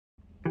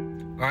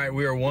All right,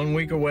 we are 1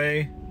 week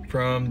away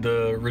from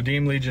the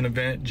Redeemed Legion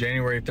event,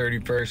 January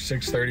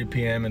 31st, 6:30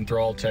 p.m. in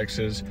Thrall,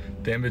 Texas.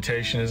 The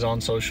invitation is on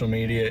social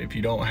media. If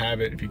you don't have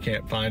it, if you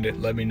can't find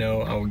it, let me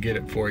know. I will get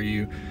it for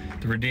you.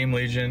 The Redeemed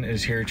Legion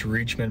is here to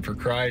reach men for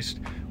Christ.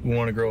 We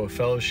want to grow a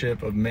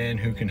fellowship of men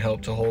who can help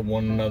to hold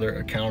one another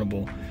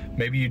accountable.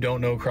 Maybe you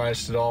don't know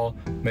Christ at all.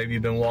 Maybe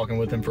you've been walking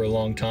with him for a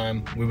long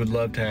time. We would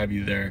love to have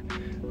you there.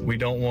 We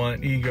don't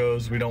want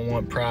egos, we don't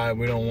want pride,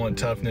 we don't want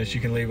toughness.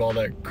 You can leave all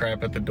that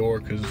crap at the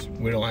door because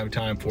we don't have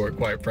time for it,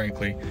 quite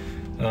frankly.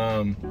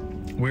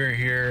 We're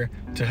here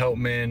to help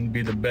men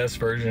be the best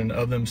version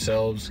of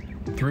themselves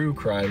through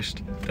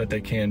Christ that they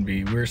can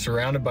be. We're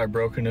surrounded by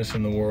brokenness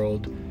in the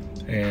world,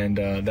 and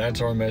that's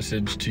our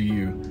message to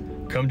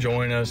you. Come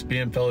join us, be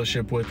in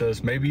fellowship with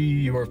us. Maybe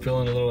you are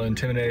feeling a little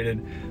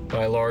intimidated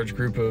by a large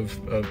group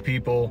of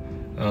people.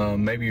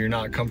 Maybe you're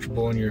not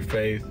comfortable in your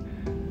faith.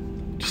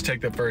 Just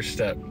take the first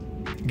step.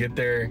 Get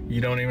there.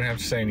 You don't even have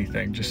to say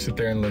anything. Just sit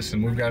there and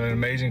listen. We've got an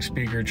amazing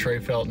speaker. Trey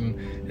Felton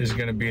is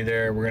going to be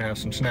there. We're going to have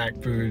some snack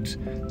foods,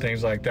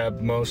 things like that.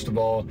 But most of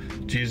all,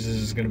 Jesus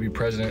is going to be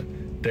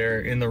present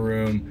there in the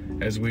room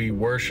as we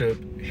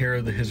worship,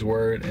 hear his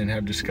word, and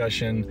have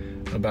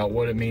discussion about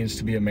what it means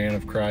to be a man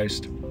of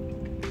Christ.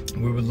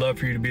 We would love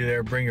for you to be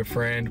there. Bring a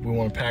friend. We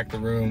want to pack the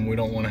room. We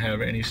don't want to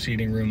have any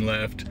seating room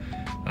left.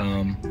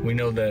 We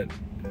know that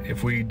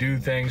if we do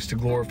things to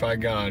glorify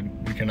God,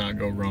 we cannot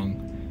go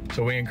wrong.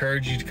 So we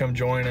encourage you to come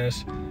join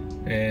us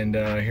and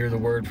hear the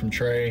word from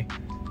Trey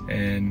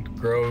and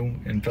grow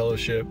in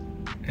fellowship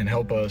and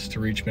help us to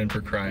reach men for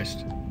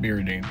Christ. Be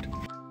redeemed.